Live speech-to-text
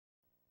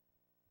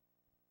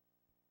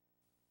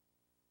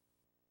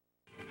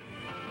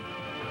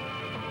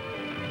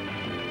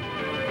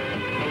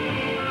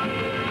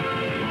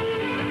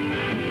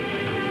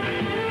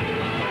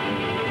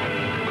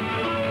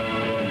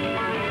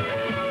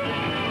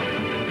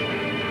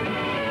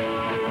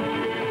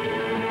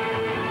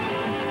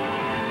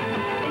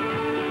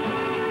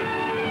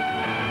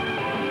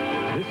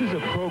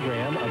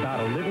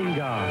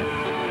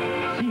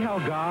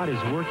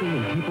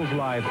people's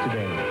lives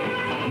today.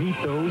 Meet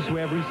those who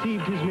have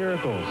received his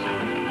miracles.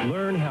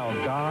 Learn how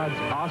God's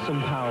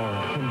awesome power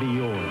can be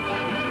yours.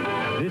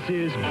 This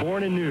is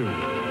Born Anew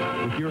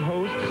with your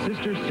host,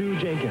 Sister Sue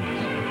Jenkins.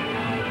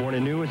 Born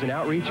Anew is an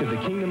outreach of the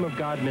Kingdom of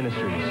God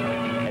Ministries.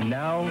 And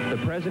now, the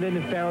president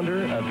and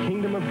founder of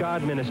Kingdom of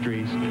God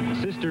Ministries,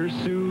 Sister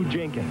Sue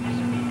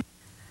Jenkins.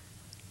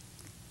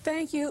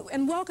 Thank you,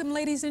 and welcome,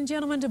 ladies and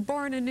gentlemen, to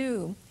Born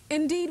Anew.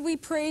 Indeed, we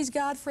praise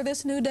God for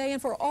this new day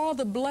and for all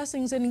the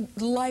blessings in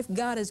life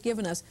God has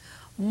given us.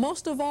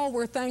 Most of all,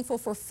 we're thankful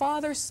for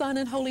Father, Son,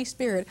 and Holy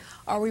Spirit.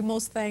 Are we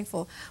most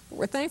thankful?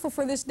 We're thankful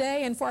for this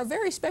day and for our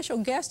very special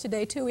guest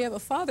today, too. We have a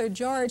Father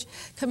George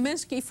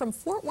Kamiski from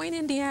Fort Wayne,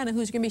 Indiana,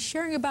 who's going to be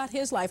sharing about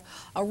his life.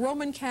 A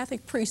Roman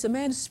Catholic priest, a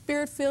man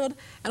spirit-filled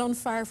and on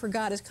fire for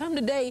God, has come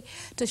today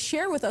to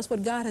share with us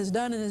what God has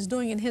done and is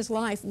doing in his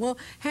life. We'll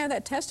have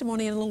that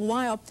testimony in a little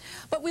while.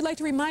 But we'd like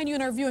to remind you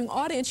in our viewing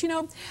audience, you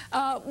know,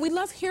 we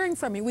love hearing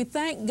from you. We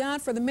thank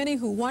God for the many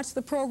who watch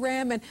the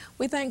program, and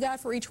we thank God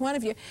for each one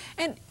of you.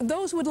 And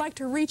those who would like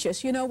to reach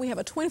us, you know, we have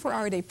a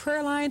 24-hour-a-day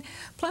prayer line.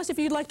 Plus, if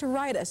you'd like to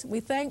write us, we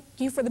thank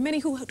you for the many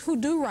who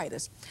do write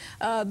us.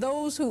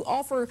 Those who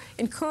offer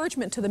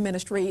encouragement to the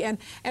ministry, and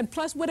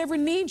plus whatever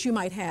needs you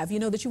might have, you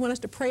know, that you want us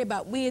to pray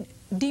about. We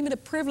deem it a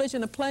privilege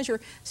and a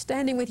pleasure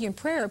standing with you in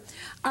prayer.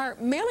 Our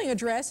mailing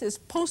address is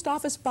Post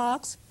Office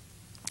Box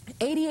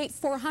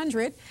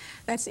 88400.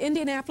 That's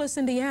Indianapolis,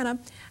 Indiana.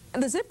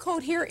 And the zip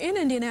code here in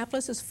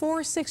Indianapolis is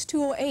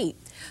 46208.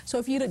 So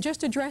if you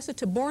just address it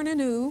to Born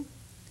Anew,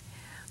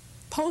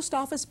 Post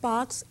Office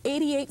Box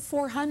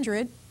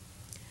 88400,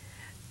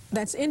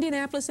 that's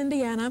Indianapolis,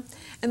 Indiana,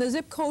 and the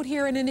zip code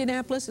here in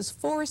Indianapolis is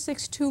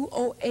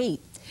 46208.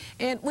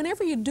 And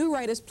whenever you do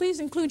write us, please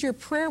include your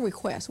prayer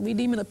requests. We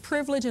deem it a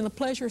privilege and a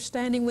pleasure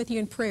standing with you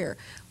in prayer.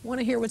 We want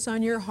to hear what's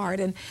on your heart.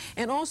 And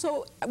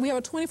also, we have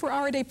a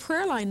 24-hour-a-day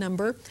prayer line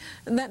number,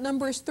 and that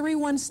number is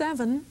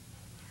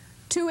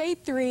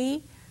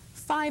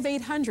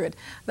 317-283-5800.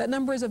 That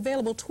number is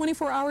available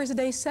 24 hours a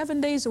day, 7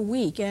 days a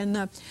week.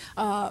 And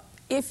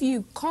if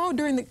you call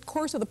during the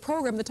course of the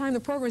program, the time the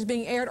program is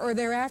being aired or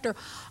thereafter,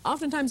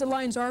 oftentimes the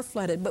lines are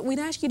flooded. But we'd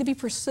ask you to be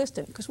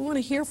persistent because we want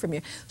to hear from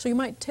you. So you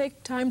might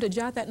take time to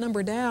jot that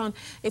number down.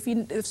 If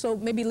so,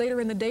 maybe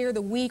later in the day or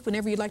the week,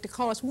 whenever you'd like to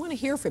call us, we want to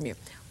hear from you.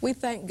 We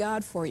thank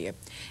God for you.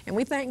 And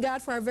we thank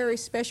God for our very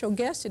special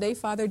guest today,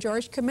 Father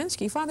George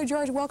Kamiski. Father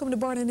George, welcome to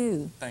Born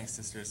Anew. Thanks,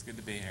 sister. It's good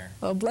to be here.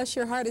 Well, bless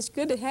your heart. It's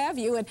good to have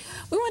you. And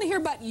we want to hear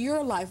about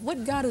your life,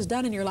 what God has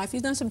done in your life.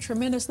 He's done some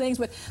tremendous things.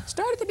 But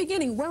start at the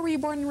beginning. Where were you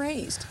born and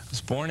raised? I was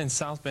born in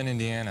South Bend,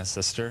 Indiana,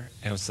 sister.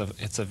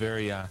 It's a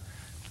very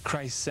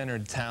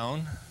Christ-centered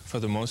town for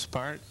the most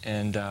part.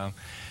 And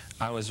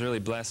I was really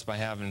blessed by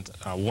having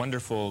a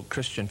wonderful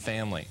Christian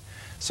family.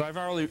 So I've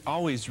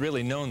always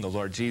really known the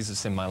Lord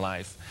Jesus in my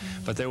life.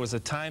 But there was a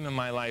time in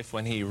my life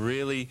when he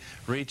really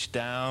reached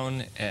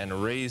down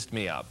and raised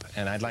me up.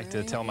 And I'd like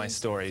to tell my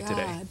story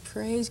today.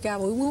 Praise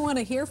God. Well, we want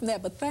to hear from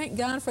that. But thank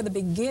God for the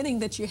beginning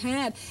that you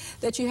had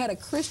a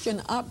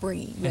Christian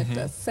upbringing, that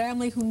a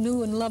family who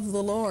knew and loved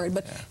the Lord.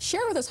 But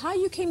share with us how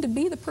you came to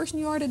be the person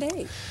you are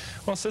today.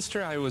 Well,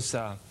 sister, I was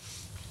a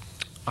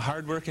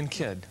hard-working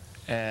kid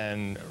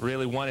and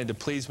really wanted to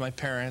please my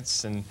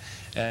parents and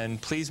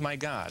please my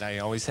God. I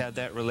always had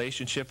that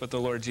relationship with the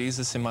Lord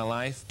Jesus in my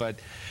life, but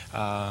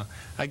I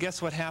guess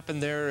what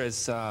happened there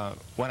is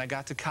when I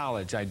got to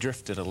college, I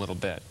drifted a little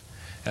bit,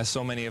 as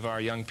so many of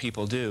our young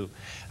people do.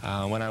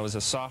 When I was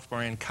a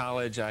sophomore in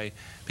college, I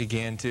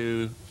began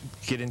to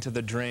get into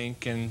the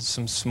drink and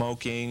some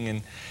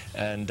smoking,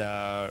 and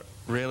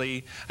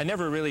really, I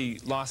never really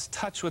lost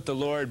touch with the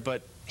Lord,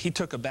 but he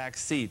took a back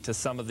seat to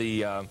some of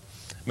the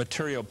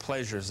material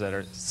pleasures that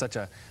are such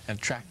an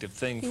attractive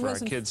thing for our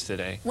kids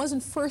today.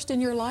 Wasn't first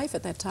in your life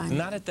at that time?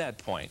 Not at that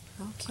point.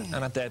 Okay.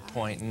 Not at that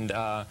point. And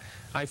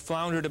I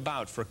floundered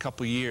about for a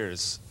couple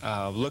years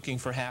looking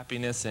for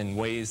happiness in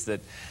ways that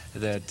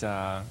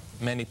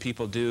many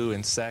people do,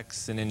 in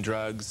sex and in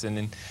drugs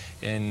and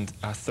in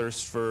a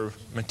thirst for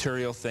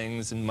material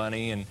things and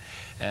money,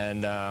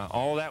 and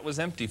all that was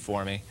empty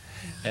for me.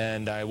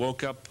 And I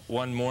woke up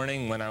one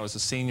morning when I was a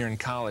senior in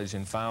college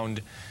and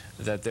found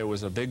that there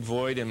was a big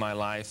void in my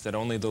life that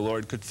only the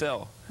Lord could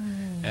fill.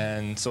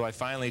 And so I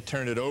finally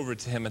turned it over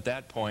to him at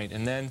that point.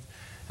 And then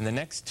in the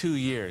next 2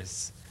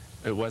 years,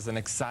 it was an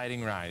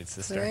exciting ride,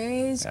 sister.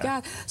 Praise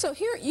God. So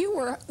here you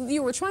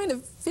were trying to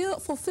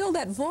fulfill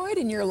that void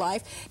in your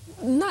life,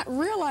 not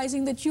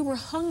realizing that you were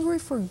hungry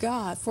for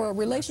God, for a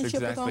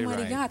relationship with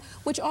Almighty God,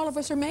 which all of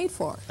us are made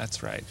for.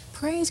 That's right.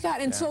 Praise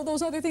God. And so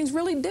those other things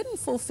really didn't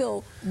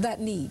fulfill that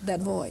need,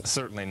 that void.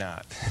 Certainly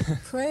not.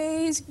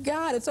 Praise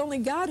God. It's only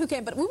God who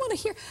can. But we want to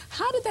hear,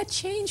 how did that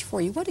change for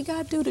you? What did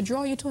God do to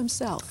draw you to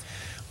himself?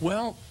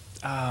 Well,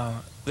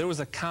 there was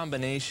a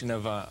combination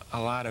of a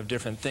lot of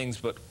different things,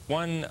 but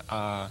one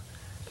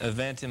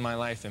event in my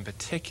life in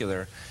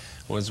particular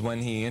was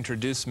when he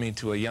introduced me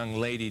to a young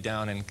lady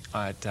down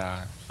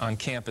on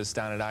campus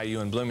down at IU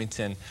in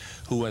Bloomington,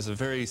 who was a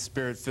very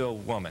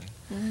spirit-filled woman.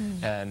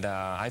 And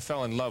I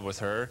fell in love with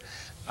her,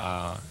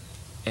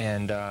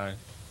 and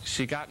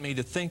she got me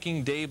to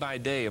thinking day by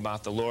day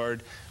about the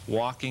Lord,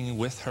 walking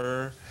with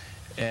her,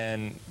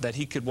 and that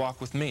He could walk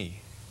with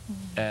me,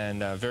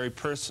 and very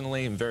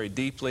personally and very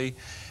deeply.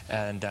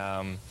 And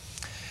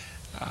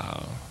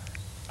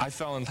I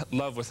fell in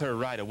love with her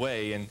right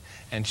away,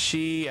 and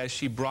she, as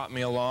she brought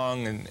me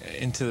along and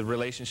into the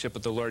relationship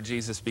with the Lord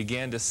Jesus,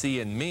 began to see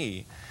in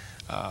me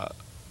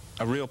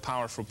a real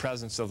powerful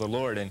presence of the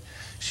Lord, and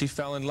she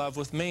fell in love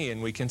with me,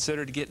 and we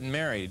considered getting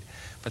married.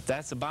 But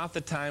that's about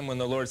the time when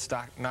the Lord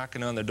stopped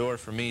knocking on the door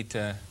for me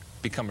to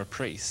become a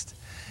priest.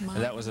 And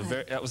that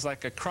was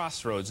like a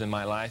crossroads in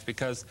my life,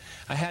 because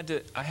I had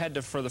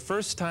to for the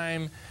first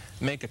time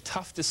make a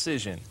tough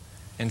decision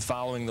in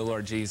following the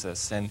Lord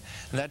Jesus. And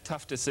that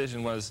tough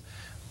decision was,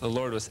 the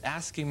Lord was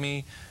asking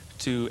me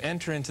to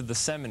enter into the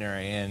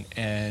seminary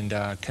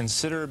and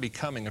consider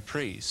becoming a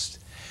priest.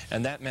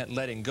 And that meant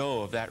letting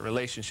go of that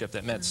relationship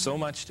that meant so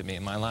much to me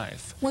in my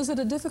life. Was it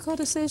a difficult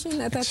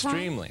decision at that time?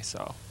 Extremely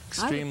so.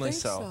 Extremely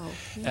so.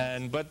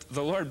 Yes. But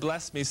the Lord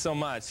blessed me so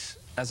much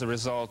as a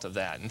result of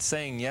that. And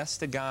saying yes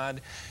to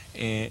God,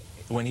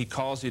 when He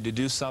calls you to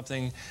do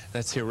something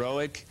that's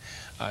heroic,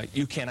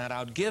 you cannot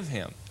outgive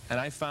Him. And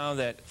I found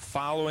that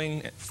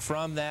following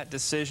from that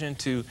decision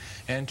to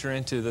enter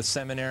into the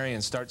seminary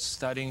and start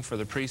studying for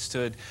the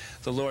priesthood,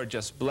 the Lord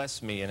just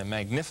blessed me in a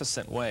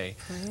magnificent way,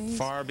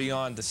 far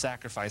beyond the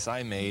sacrifice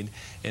I made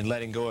in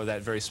letting go of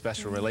that very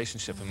special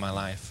relationship in my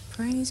life.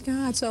 Praise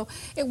God. So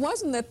it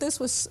wasn't that this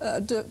was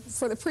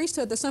for the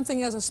priesthood, that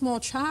something as a small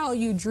child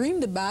you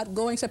dreamed about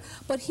going,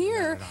 but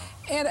here,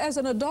 and as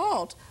an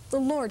adult, the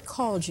Lord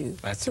called you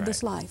to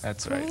this life.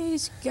 That's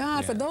Praise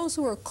God for those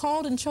who are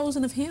called and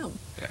chosen of Him.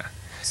 Yeah.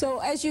 So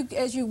as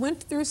you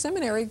went through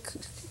seminary,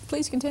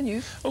 please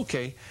continue.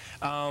 Okay.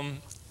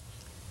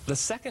 The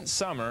second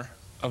summer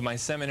of my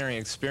seminary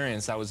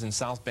experience, I was in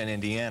South Bend,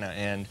 Indiana,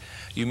 and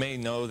you may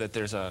know that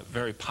there's a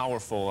very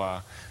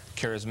powerful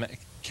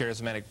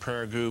charismatic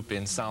prayer group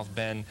in South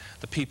Bend,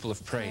 the People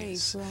of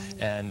Praise.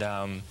 And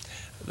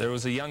there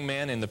was a young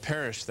man in the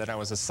parish that I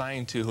was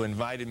assigned to who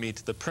invited me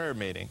to the prayer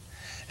meeting.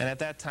 And at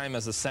that time,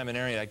 as a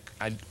seminarian,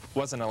 I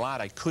wasn't a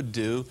lot I could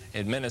do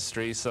in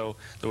ministry, so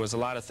there was a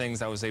lot of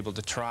things I was able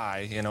to try,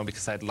 you know,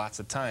 because I had lots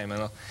of time.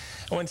 And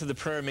I went to the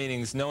prayer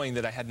meetings knowing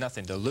that I had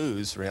nothing to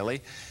lose,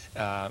 really,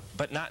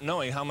 but not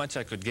knowing how much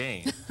I could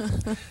gain.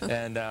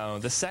 And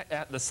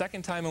the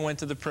second time I went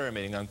to the prayer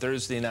meeting on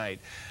Thursday night,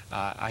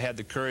 I had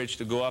the courage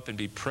to go up and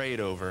be prayed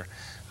over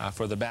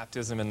for the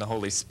baptism in the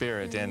Holy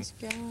Spirit. Praise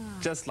and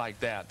God. Just like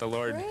that, the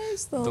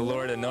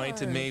Lord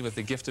anointed me with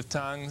the gift of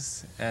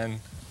tongues. And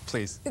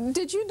please.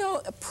 Did you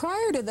know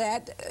prior to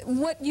that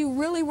what you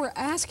really were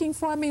asking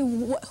for? I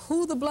mean,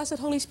 who the blessed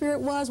Holy Spirit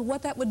was,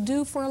 what that would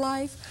do for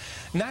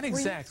life? Not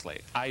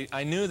exactly.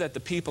 I knew that the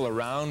people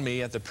around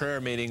me at the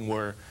prayer meeting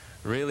were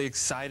really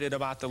excited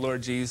about the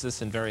Lord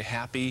Jesus and very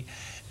happy,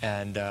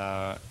 and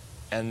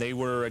they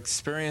were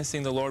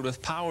experiencing the Lord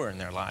with power in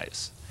their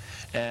lives.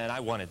 And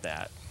I wanted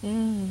that.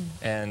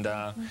 And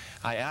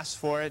I asked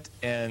for it,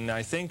 and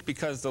I think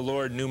because the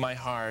Lord knew my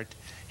heart,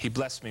 He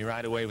blessed me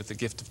right away with the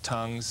gift of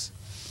tongues.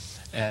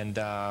 And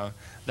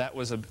that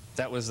was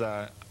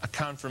a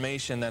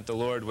confirmation that the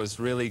Lord was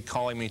really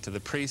calling me to the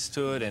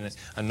priesthood and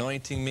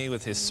anointing me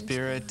with His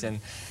Spirit, and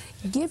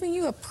giving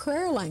you a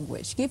prayer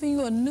language, giving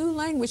you a new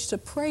language to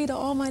pray to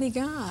Almighty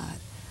God.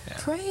 Yeah.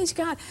 Praise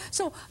God.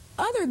 So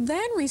other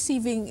than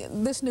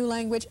receiving this new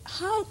language,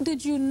 how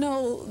did you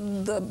know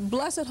the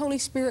blessed Holy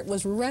Spirit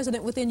was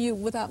resident within you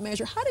without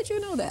measure? How did you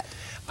know that?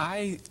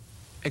 I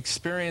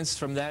experienced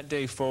from that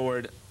day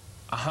forward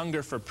a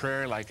hunger for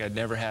prayer like I'd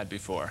never had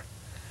before.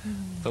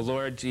 The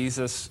Lord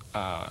Jesus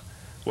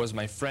was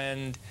my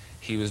friend,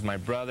 He was my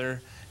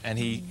brother, and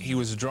he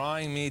was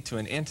drawing me to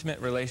an intimate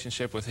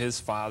relationship with His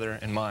Father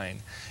and mine.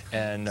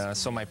 And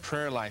so my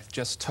prayer life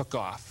just took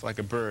off like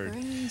a bird.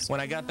 When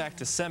I got back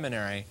to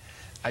seminary,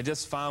 I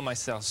just found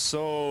myself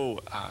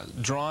so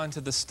drawn to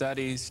the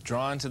studies,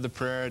 drawn to the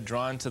prayer,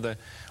 drawn to the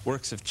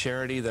works of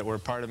charity that were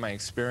part of my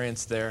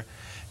experience there.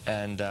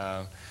 And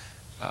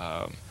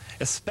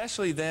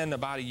especially then,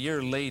 about a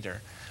year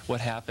later, what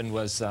happened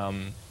was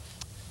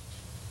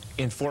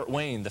in Fort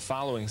Wayne the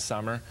following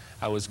summer,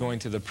 I was going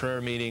to the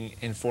prayer meeting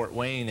in Fort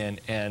Wayne,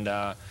 and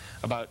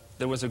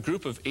there was a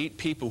group of 8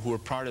 people who were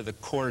part of the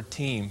core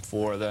team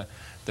for the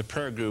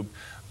prayer group,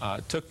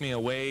 took me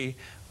away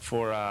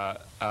for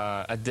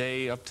a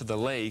day up to the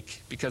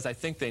lake, because I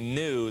think they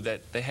knew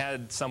that they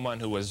had someone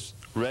who was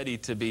ready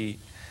to be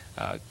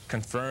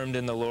confirmed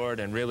in the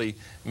Lord and really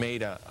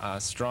made a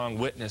strong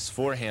witness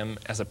for Him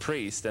as a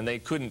priest, and they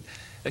couldn't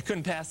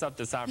pass up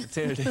this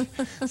opportunity.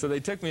 So they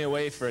took me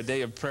away for a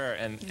day of prayer,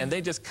 and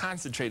they just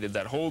concentrated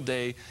that whole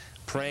day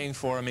praying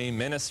for me,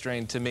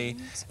 ministering to me,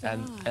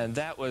 and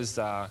that was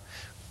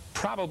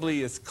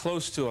probably as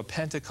close to a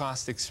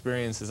Pentecost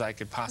experience as I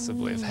could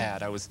possibly have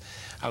had. I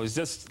was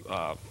just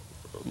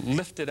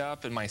lifted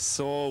up, and my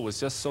soul was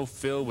just so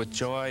filled with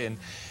joy,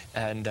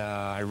 and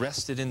I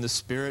rested in the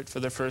Spirit for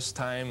the first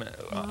time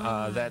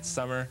that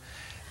summer.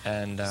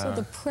 And so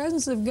the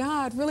presence of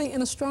God really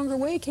in a stronger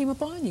way came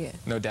upon you.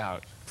 No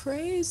doubt.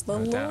 Praise the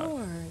No doubt.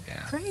 Lord.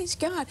 Yeah. Praise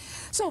God.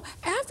 So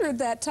after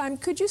that time,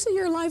 could you see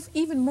your life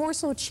even more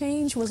so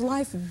change? Was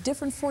life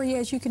different for you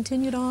as you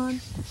continued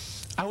on?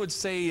 I would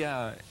say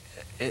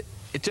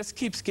it just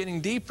keeps getting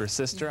deeper,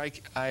 sister.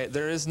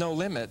 There is no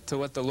limit to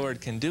what the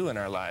Lord can do in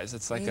our lives.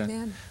 It's like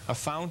a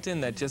fountain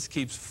that just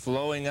keeps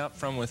flowing up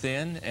from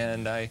within,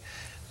 and I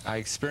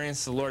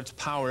experience the Lord's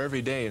power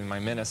every day in my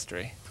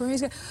ministry.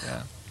 Praise God.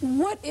 Yeah.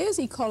 What is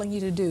He calling you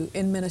to do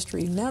in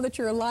ministry? Now that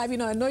you're alive, you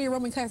know, I know you're a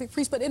Roman Catholic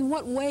priest, but in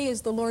what way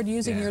is the Lord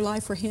using your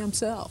life for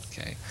Himself?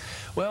 Okay.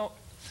 Well,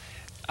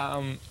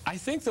 I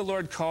think the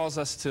Lord calls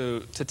us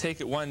to take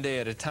it one day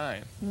at a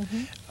time.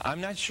 I'm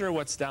not sure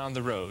what's down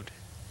the road,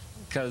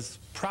 because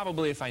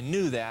probably if I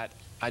knew that,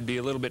 I'd be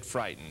a little bit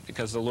frightened,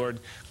 because the Lord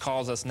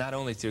calls us not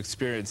only to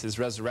experience His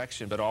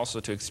resurrection, but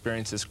also to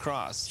experience His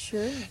cross.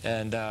 Sure.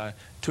 And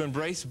to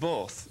embrace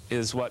both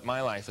is what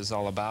my life is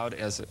all about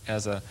as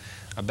a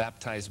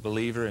baptized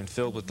believer and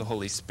filled with the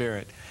Holy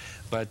Spirit.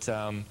 But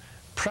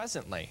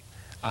presently,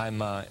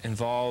 I'm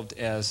involved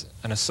as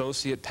an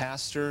associate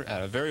pastor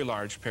at a very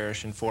large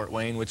parish in Fort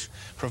Wayne, which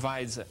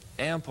provides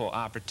ample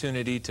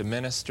opportunity to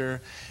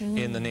minister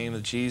in the name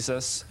of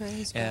Jesus.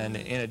 Praise and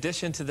God. in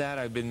addition to that,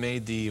 I've been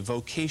made the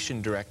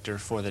vocation director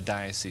for the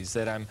diocese,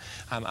 that I'm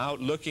out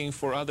looking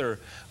for other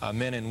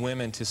men and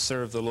women to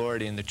serve the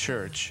Lord in the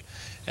church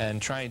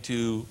and trying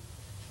to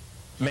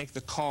make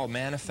the call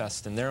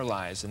manifest in their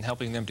lives and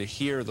helping them to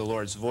hear the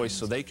Lord's voice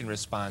so they can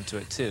respond to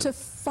it too. To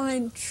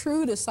find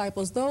true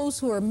disciples, those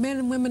who are men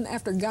and women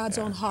after God's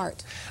own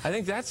heart. I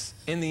think that's,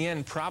 in the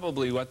end,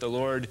 probably what the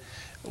Lord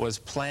was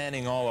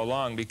planning all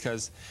along,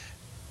 because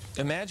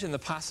imagine the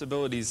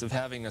possibilities of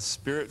having a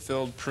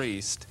Spirit-filled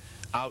priest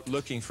out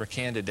looking for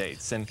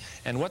candidates, and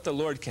what the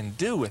Lord can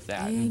do with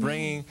that. Amen. And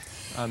bringing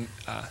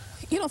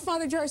you know,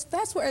 Father George,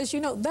 that's where, as you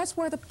know, that's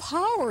where the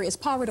power is.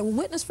 Power to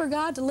witness for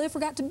God, to live for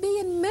God, to be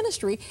in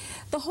ministry.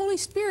 The Holy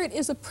Spirit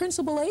is a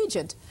principal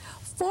agent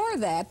for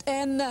that.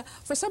 And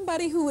for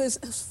somebody who is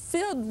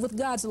filled with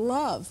God's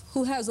love,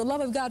 who has the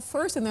love of God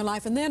first in their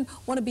life and then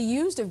want to be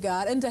used of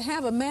God, and to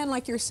have a man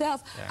like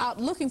yourself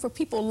out looking for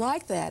people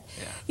like that,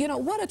 you know,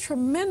 what a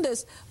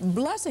tremendous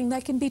blessing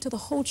that can be to the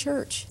whole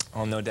church.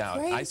 Oh, no doubt.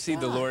 Praise I see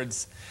God. the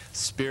Lord's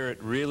Spirit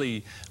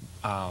really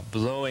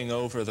blowing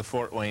over the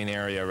Fort Wayne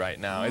area right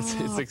now.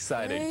 It's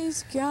exciting.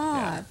 Praise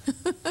God.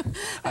 Yeah. I've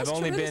That's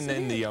only tremendous been to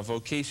in hear. the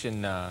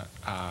vocation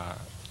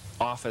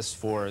office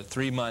for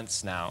 3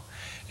 months now,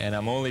 and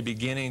I'm only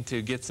beginning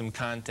to get some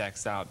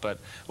contacts out, but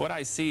what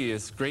I see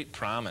is great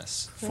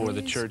promise for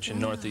the Praise church in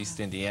God.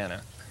 Northeast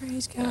Indiana.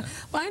 Praise God.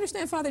 Well, I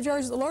understand, Father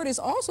George, the Lord is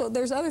also,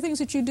 there's other things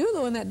that you do,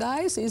 though, in that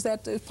diocese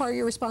that is part of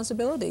your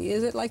responsibility.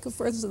 Is it like,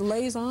 for instance, the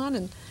liaison?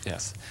 And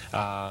Yes.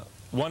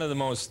 One of the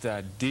most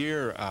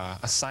dear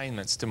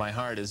assignments to my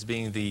heart is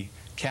being the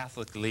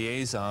Catholic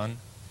liaison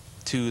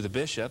to the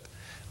bishop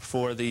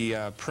for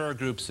the prayer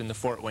groups in the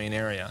Fort Wayne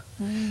area.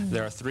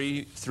 There are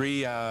three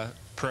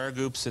prayer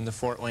groups in the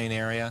Fort Wayne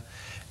area,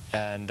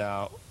 and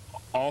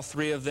all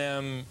three of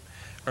them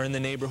are in the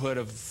neighborhood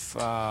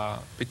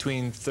of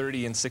between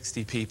 30 and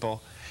 60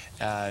 people,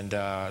 and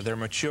they're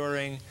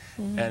maturing,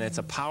 and it's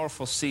a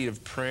powerful seed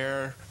of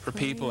prayer for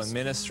people in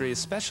ministry.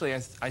 Especially,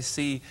 I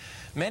see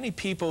many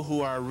people who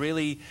are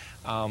really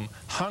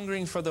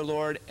hungering for the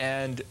Lord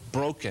and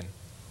broken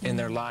in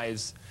their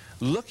lives,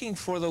 looking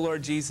for the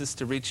Lord Jesus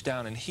to reach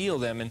down and heal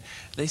them, and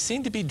they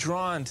seem to be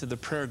drawn to the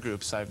prayer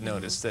groups. I've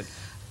noticed that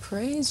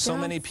praise so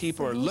God many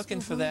people are those looking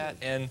who for are that,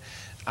 and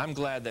I'm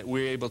glad that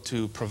we're able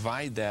to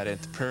provide that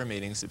at the prayer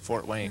meetings at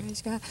Fort Wayne.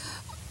 Praise God.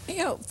 You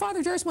know,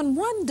 Father George, when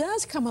one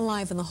does come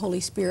alive in the Holy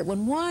Spirit,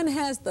 when one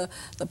has the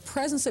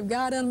presence of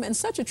God in them in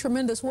such a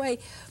tremendous way,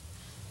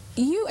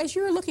 you, as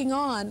you're looking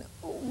on,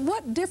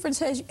 what difference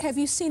have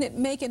you seen it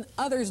make in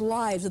others'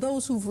 lives,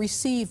 those who've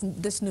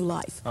received this new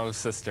life? Oh,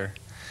 sister,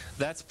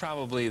 that's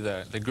probably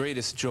the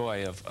greatest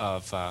joy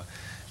of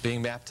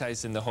being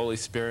baptized in the Holy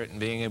Spirit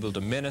and being able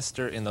to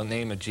minister in the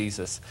name of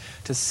Jesus.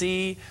 To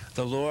see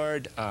the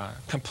Lord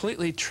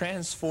completely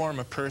transform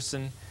a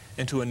person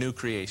into a new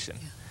creation.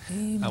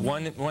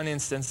 One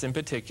instance in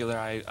particular,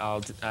 I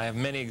have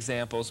many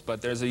examples,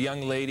 but there's a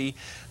young lady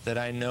that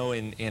I know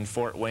in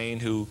Fort Wayne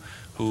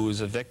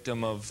who's a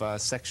victim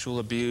of sexual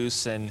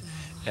abuse and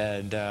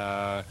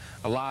a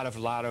lot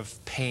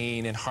of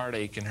pain and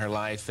heartache in her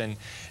life, and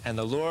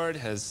the Lord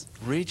has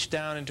reached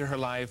down into her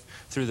life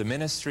through the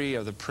ministry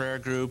of the prayer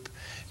group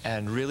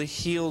and really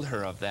healed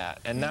her of that.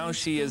 And now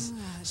she is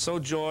so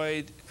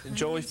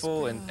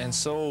joyful and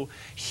so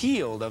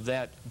healed of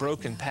that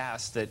broken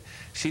past that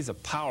she's a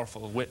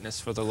powerful witness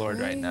for the Lord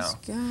right now.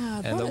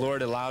 God. And the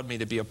Lord allowed me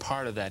to be a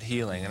part of that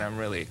healing, and I'm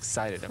really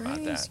excited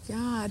about Praise that.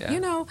 God. Yeah. You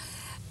know,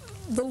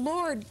 the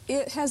Lord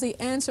has the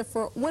answer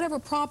for whatever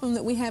problem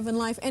that we have in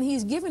life, and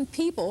He's given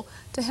people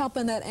to help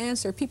in that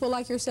answer, people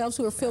like yourselves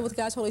who are filled with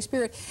God's Holy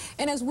Spirit.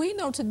 And as we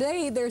know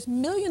today, there's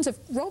millions of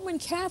Roman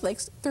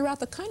Catholics throughout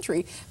the country.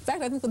 In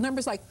fact, I think the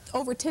number's like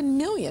over 10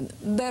 million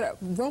that are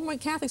Roman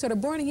Catholics that are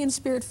born again,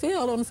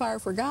 Spirit-filled, on fire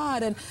for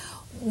God. And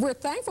we're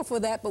thankful for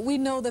that, but we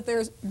know that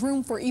there's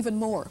room for even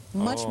more,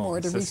 much more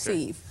to sister.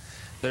 receive.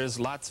 there's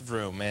lots of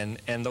room.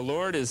 And the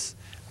Lord is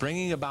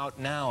bringing about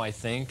now, I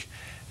think,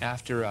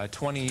 after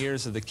 20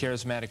 years of the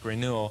charismatic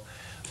renewal,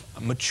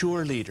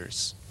 mature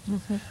leaders.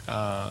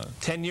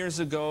 10 years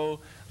ago,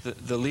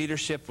 the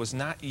leadership was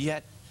not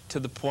yet to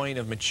the point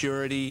of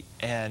maturity,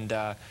 and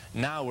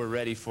now we're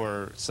ready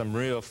for some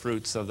real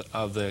fruits of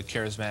the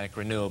charismatic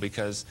renewal,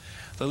 because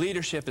the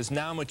leadership is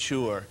now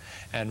mature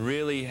and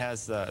really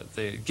has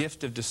the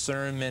gift of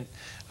discernment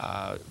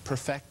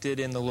perfected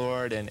in the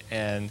Lord,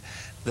 and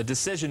the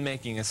decision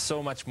making is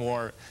so much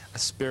more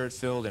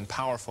spirit-filled and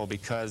powerful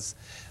because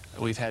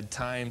we've had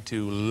time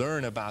to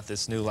learn about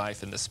this new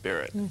life in the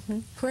Spirit.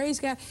 Praise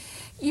God.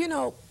 You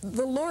know,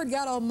 the Lord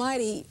God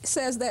Almighty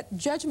says that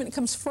judgment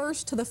comes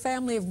first to the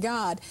family of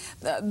God,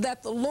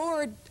 that the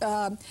Lord,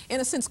 in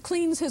a sense,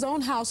 cleans his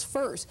own house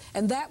first,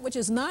 and that which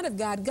is not of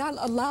God, God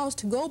allows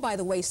to go by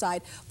the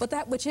wayside, but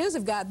that which is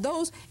of God,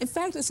 those, in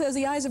fact, it says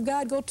the eyes of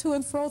God go to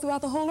and fro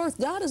throughout the whole earth.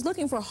 God is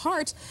looking for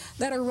hearts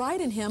that are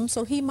right in him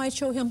so he might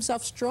show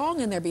himself strong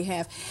in their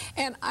behalf.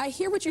 And I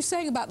hear what you're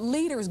saying about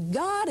leaders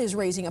God is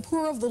raising up,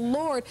 who are of the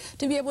Lord,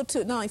 to be able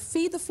to not only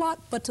feed the flock,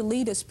 but to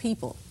lead his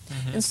people.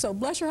 And so,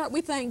 bless your heart,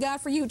 we thank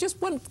God for you.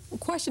 Just one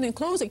question in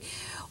closing.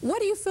 What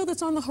do you feel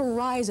that's on the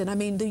horizon? I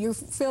mean, do you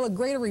feel a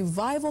greater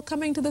revival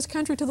coming to this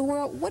country, to the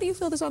world? What do you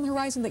feel that's on the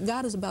horizon that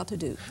God is about to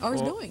do, or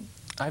is doing?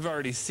 I've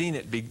already seen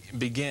it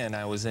begin.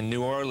 I was in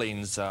New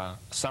Orleans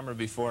summer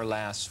before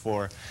last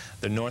for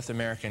the North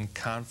American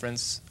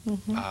Conference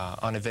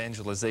on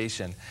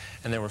Evangelization,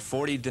 and there were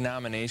 40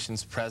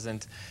 denominations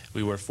present.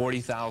 We were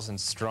 40,000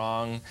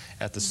 strong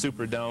at the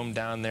Superdome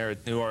down there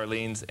at New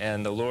Orleans,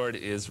 and the Lord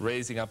is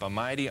raising up a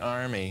mighty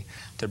army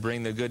to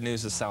bring the good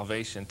news of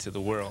salvation to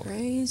the world.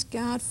 Praise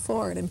God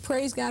for it, and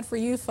praise God for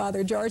you,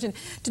 Father George. And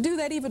to do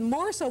that even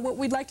more so, what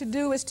we'd like to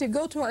do is to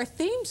go to our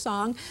theme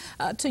song,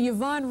 to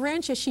Yvonne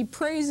Rench, as she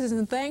praises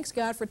and thanks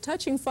God for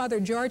touching Father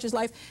George's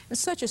life in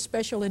such a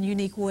special and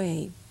unique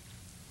way.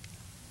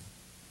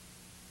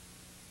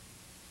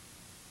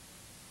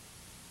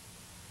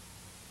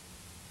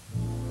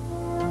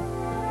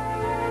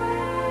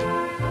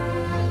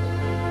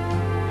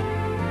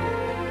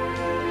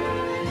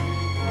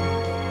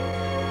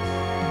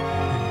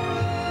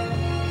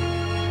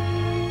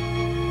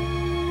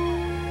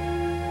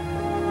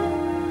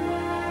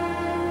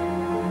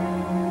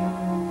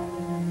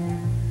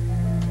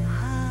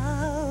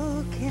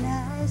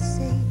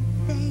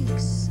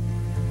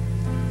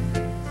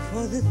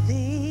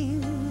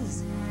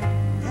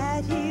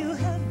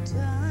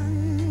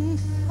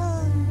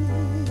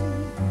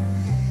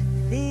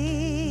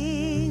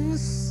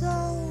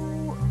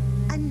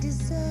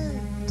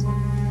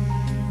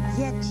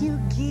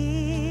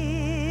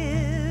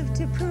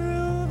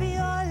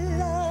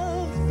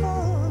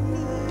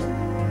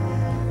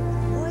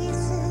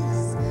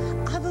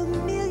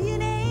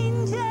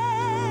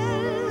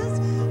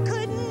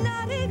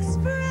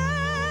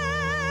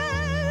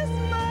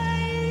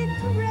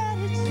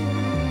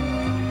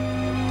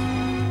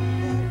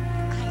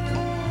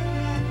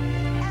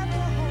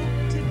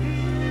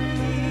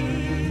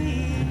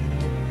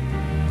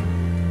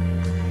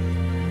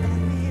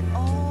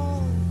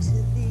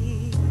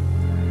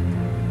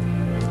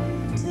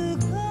 To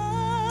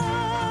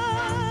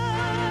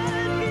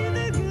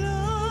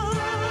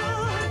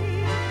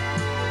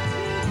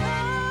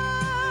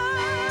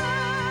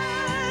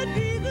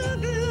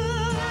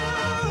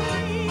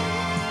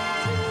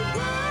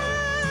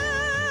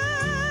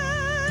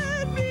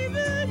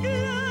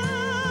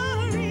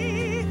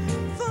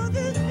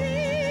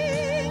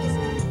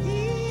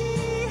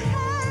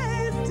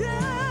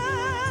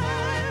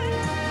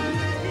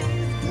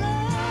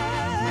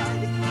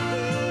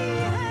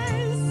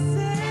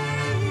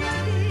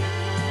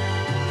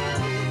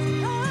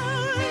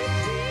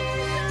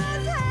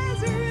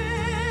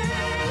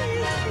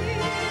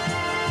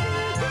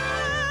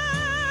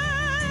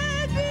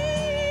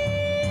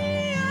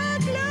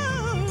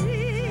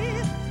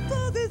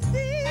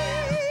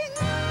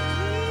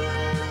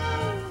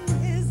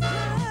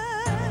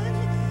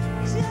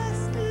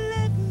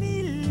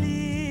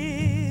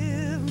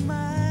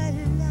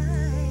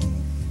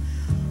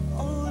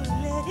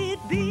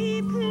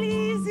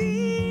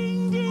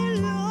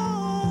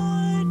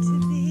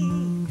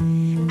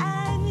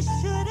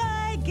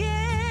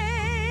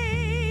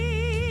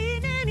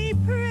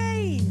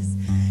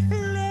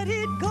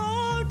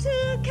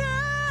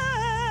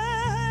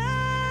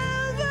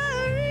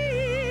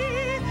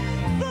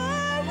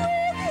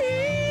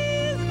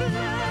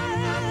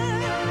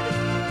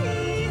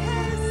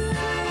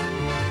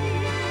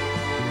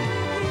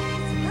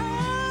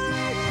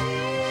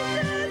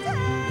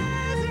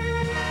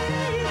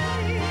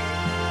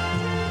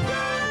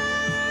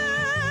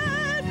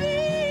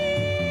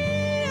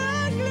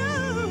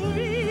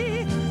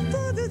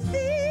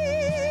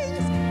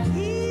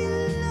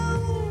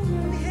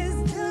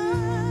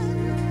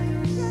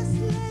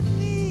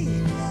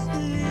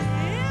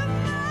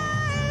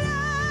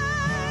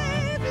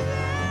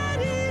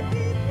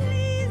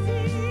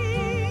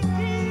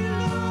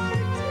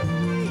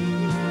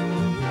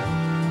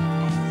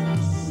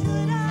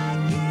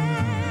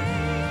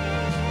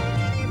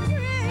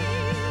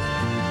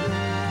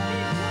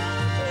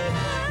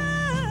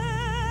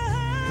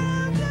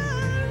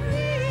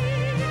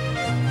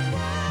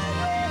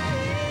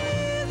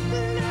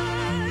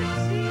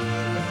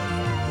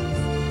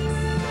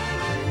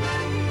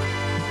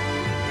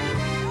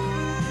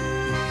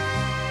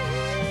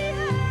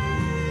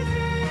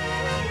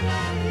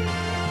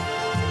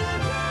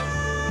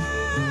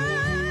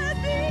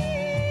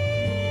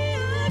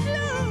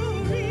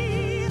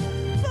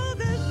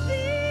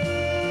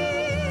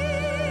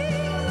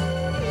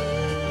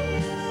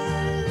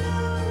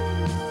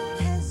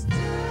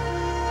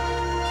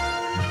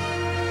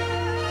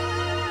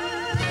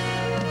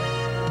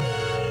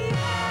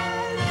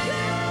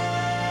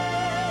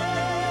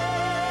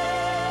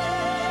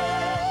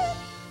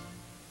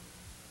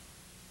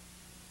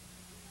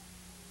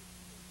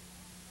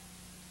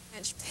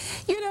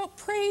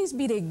praise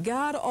be to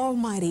God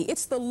Almighty.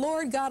 It's the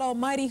Lord God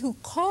Almighty who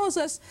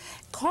causes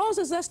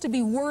us to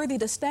be worthy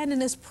to stand in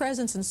His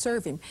presence and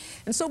serve Him.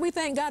 And so we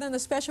thank God in a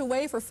special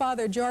way for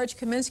Father George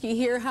Kamiski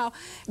here, how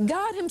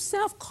God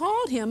Himself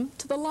called him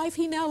to the life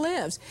he now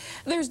lives.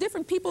 There's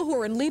different people who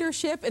are in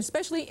leadership,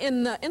 especially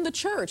in the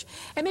church,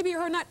 and maybe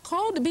are not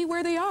called to be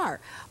where they are.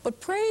 But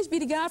praise be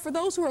to God for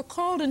those who are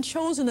called and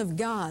chosen of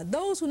God,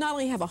 those who not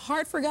only have a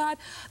heart for God,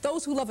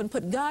 those who love and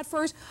put God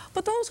first,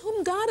 but those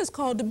whom God has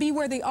called to be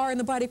where they are in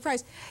the body of Christ.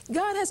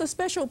 God has a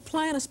special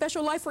plan, a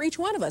special life for each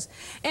one of us.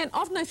 And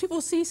oftentimes people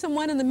see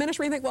someone in the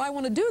ministry and think, well, I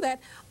want to do that,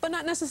 but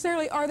not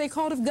necessarily are they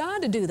called of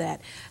God to do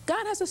that.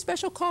 God has a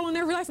special call in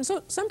every life. And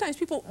so sometimes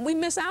we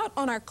miss out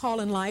on our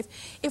call in life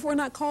if we're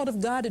not called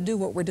of God to do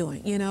what we're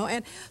doing, you know.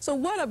 And so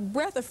what a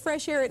breath of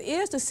fresh air it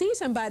is to see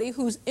somebody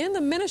who's in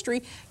the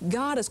ministry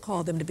God has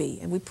called them to be.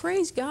 And we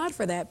praise God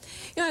for that.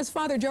 You know, as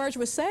Father George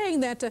was saying,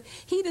 that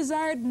he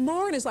desired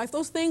more in his life,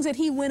 those things that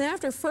he went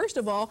after, first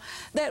of all,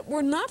 that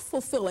were not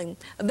fulfilling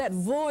that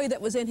void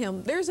that was in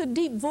him. There's a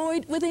deep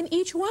void within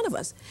each one of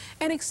us.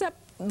 And except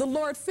the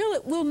Lord fill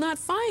it, will not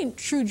find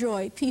true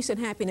joy, peace, and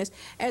happiness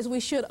as we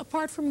should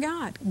apart from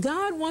God.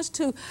 God wants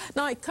to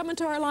not only come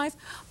into our life,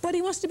 but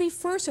He wants to be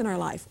first in our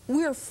life.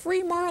 We are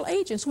free moral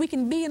agents. We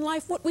can be in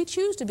life what we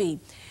choose to be.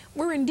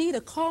 We're indeed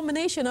a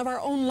culmination of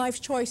our own life's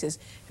choices.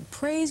 And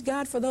praise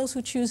God for those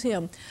who choose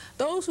Him,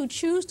 those who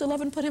choose to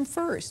love and put Him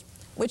first,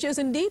 which is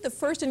indeed the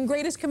first and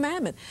greatest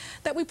commandment,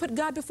 that we put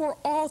God before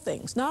all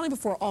things, not only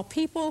before all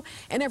people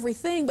and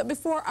everything, but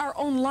before our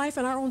own life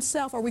and our own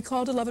self are we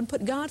called to love and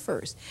put God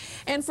first.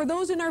 And for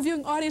those in our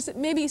viewing audience that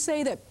maybe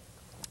say that,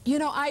 you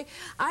know, I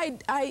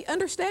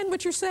understand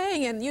what you're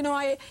saying, and, you know,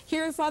 I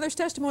hear Father's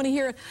testimony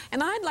here,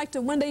 and I'd like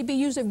to one day be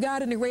used of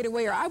God in a greater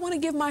way, or I want to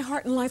give my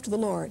heart and life to the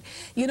Lord,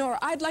 you know, or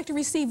I'd like to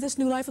receive this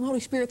new life in the Holy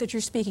Spirit that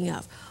you're speaking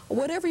of.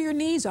 Whatever your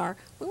needs are,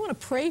 we want to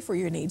pray for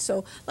your needs.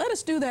 So let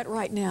us do that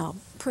right now.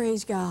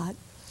 Praise God.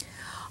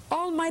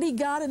 Almighty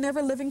God and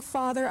ever-living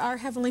Father, our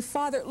Heavenly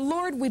Father,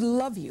 Lord, we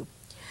love You.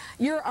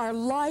 You're our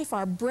life,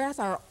 our breath,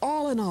 our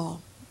all in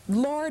all.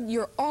 Lord,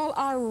 You're all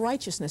our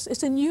righteousness.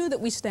 It's in You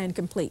that we stand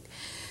complete.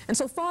 And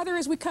so, Father,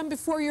 as we come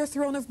before Your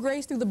throne of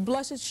grace through the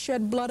blessed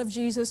shed blood of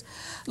Jesus,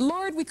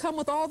 Lord, we come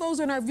with all those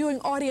in our viewing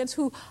audience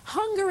who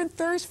hunger and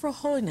thirst for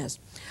holiness.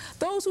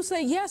 Those who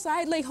say, yes,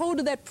 I lay hold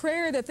of that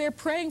prayer that they're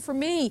praying for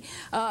me.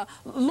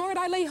 Lord,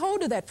 I lay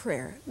hold of that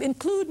prayer.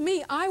 Include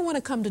me. I want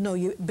to come to know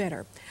You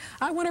better.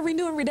 I want to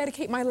renew and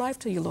rededicate my life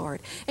to You,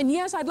 Lord. And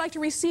yes, I'd like to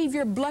receive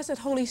Your blessed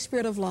Holy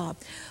Spirit of love.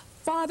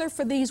 Father,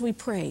 for these we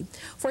pray.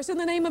 For it's in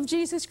the name of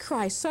Jesus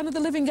Christ, Son of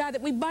the living God,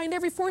 that we bind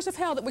every force of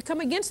hell that would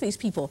come against these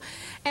people.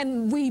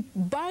 And we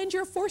bind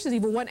Your forces,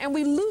 evil one, and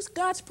we loose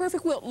God's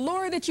perfect will.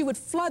 Lord, that You would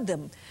flood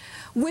them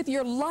with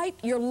Your light,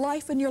 Your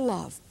life, and Your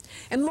love.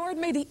 And Lord,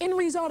 may the end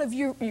result of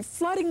You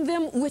flooding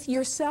them with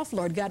Yourself,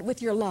 Lord God,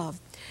 with Your love.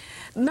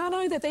 Not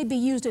only that they be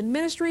used in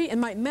ministry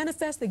and might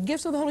manifest the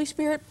gifts of the Holy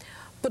Spirit,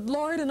 but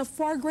Lord, in a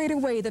far greater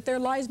way, that their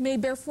lives may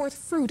bear forth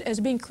fruit as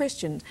being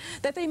Christians,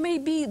 that they may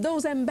be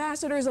those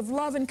ambassadors of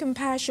love and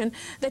compassion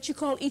that You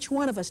call each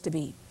one of us to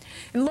be.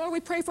 And Lord, we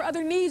pray for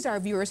other needs our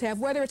viewers have,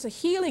 whether it's a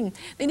healing,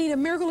 they need a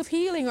miracle of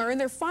healing, or in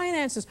their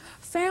finances,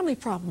 family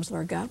problems,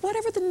 Lord God,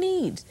 whatever the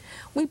needs.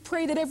 We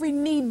pray that every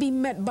need be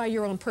met by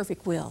Your own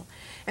perfect will.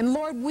 And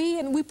Lord,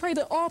 we pray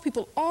that all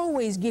people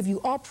always give You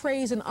all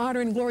praise and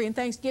honor and glory and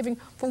thanksgiving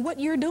for what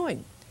You're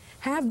doing,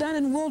 have done,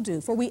 and will do,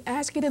 for we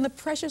ask it in the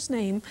precious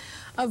name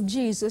of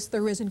Jesus,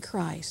 the risen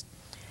Christ.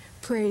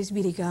 Praise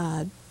be to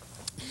God.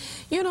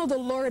 You know, the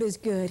Lord is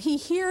good. He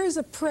hears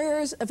the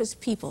prayers of His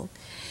people.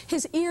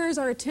 His ears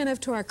are attentive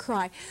to our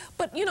cry.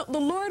 But, you know, the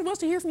Lord wants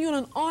to hear from you on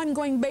an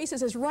ongoing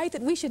basis. It's right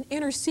that we should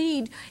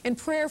intercede in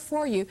prayer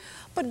for you.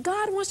 But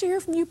God wants to hear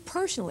from you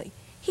personally.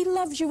 He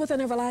loves you with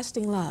an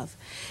everlasting love.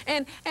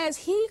 And as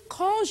He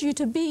calls you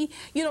to be,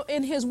 you know,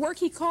 in His work,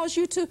 He calls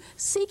you to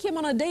seek Him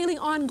on a daily,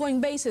 ongoing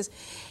basis.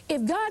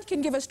 If God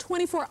can give us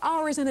 24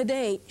 hours in a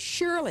day,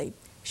 surely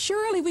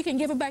we can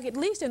give Him back at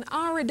least an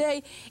hour a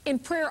day in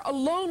prayer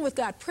alone with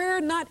God,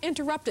 prayer not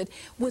interrupted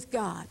with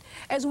God.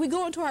 As we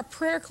go into our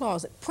prayer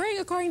closet, praying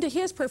according to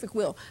His perfect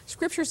will.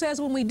 Scripture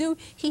says when we do,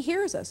 He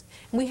hears us.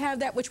 And we have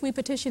that which we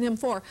petition Him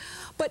for.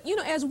 But, you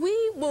know, as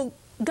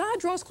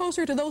God draws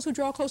closer to those who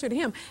draw closer to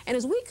Him. And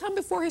as we come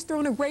before His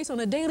throne of grace on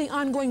a daily,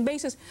 ongoing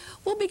basis,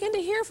 we'll begin to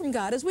hear from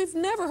God as we've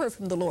never heard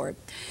from the Lord.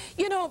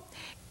 You know,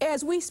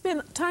 as we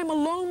spend time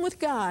alone with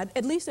God,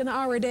 at least an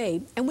hour a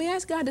day, and we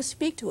ask God to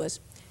speak to us,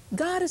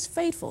 God is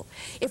faithful.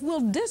 If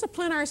we'll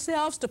discipline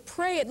ourselves to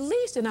pray at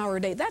least an hour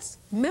a day, that's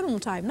minimum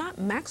time, not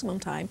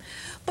maximum time,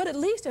 but at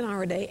least an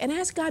hour a day, and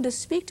ask God to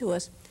speak to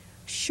us,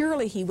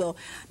 surely He will.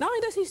 Not only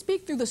does He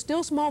speak through the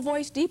still small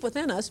voice deep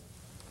within us,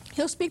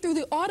 He'll speak through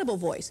the audible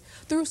voice,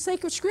 through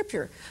sacred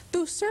Scripture,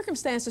 through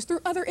circumstances, through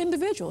other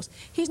individuals.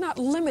 He's not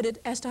limited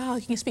as to how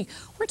He can speak.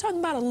 We're talking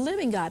about a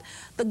living God.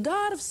 The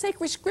God of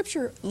sacred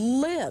Scripture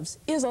lives,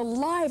 is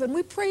alive, and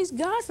we praise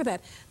God for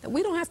that. That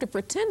we don't have to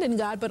pretend in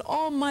God, but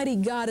Almighty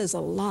God is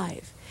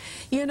alive.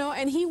 You know,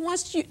 and He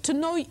wants you to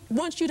know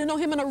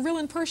Him in a real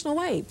and personal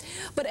way.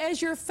 But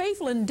as you're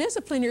faithful and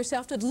discipline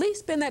yourself to at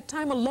least spend that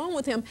time alone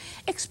with Him,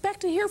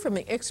 expect to hear from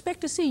Him.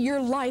 Expect to see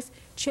your life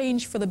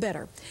change for the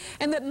better.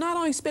 And that not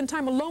only spend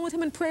time alone with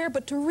Him in prayer,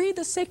 but to read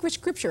the sacred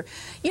Scripture.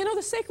 You know,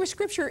 the sacred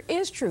Scripture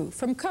is true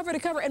from cover to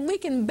cover, and we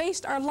can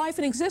base our life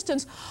and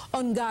existence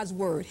on God's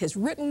Word, His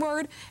written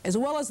Word, as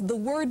well as the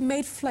Word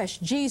made flesh,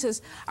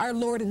 Jesus, our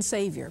Lord and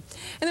Savior.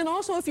 And then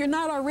also, if you're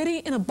not already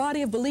in a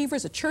body of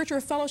believers, a church or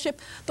a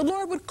fellowship, the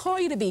Lord would call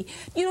you to be,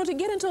 you know, to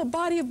get into a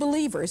body of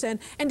believers and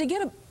to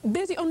get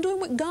busy on doing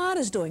what God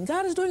is doing.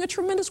 God is doing a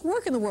tremendous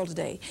work in the world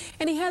today,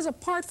 and He has a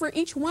part for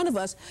each one of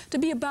us to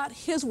be about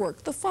His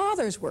work, the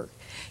Father's work.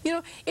 You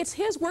know, it's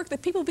His work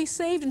that people be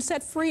saved and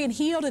set free and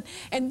healed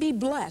and be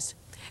blessed.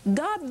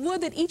 God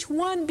would that each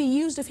one be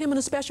used of Him in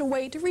a special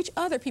way to reach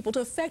other people,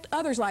 to affect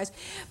others' lives.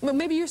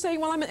 Maybe you're saying,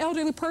 well, I'm an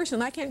elderly person,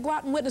 and I can't go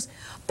out and witness.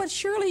 But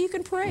surely you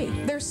can pray.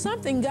 There's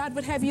something God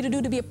would have you to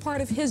do to be a part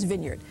of His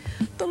vineyard.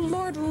 The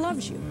Lord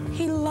loves you.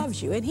 He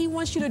loves you, and He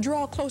wants you to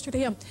draw closer to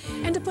Him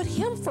and to put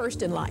Him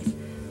first in life.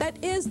 That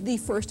is the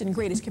first and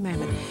greatest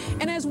commandment.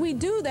 And as we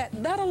do that,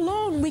 that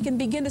alone, we can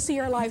begin to see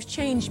our lives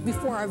change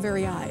before our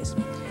very eyes.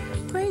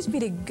 Praise be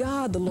to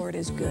God, the Lord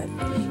is good.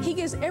 He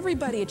gives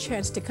everybody a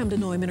chance to come to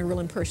know Him in a real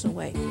and personal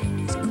way.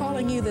 He's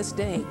calling you this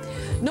day.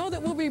 Know that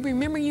we'll be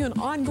remembering you in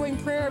ongoing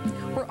prayer.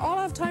 We're all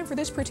out of time for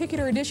this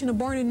particular edition of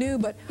Born Anew,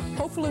 but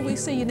hopefully we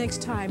see you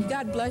next time.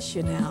 God bless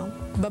you now.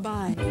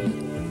 Bye-bye.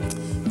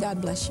 God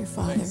bless your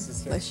Father.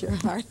 Bless your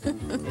heart.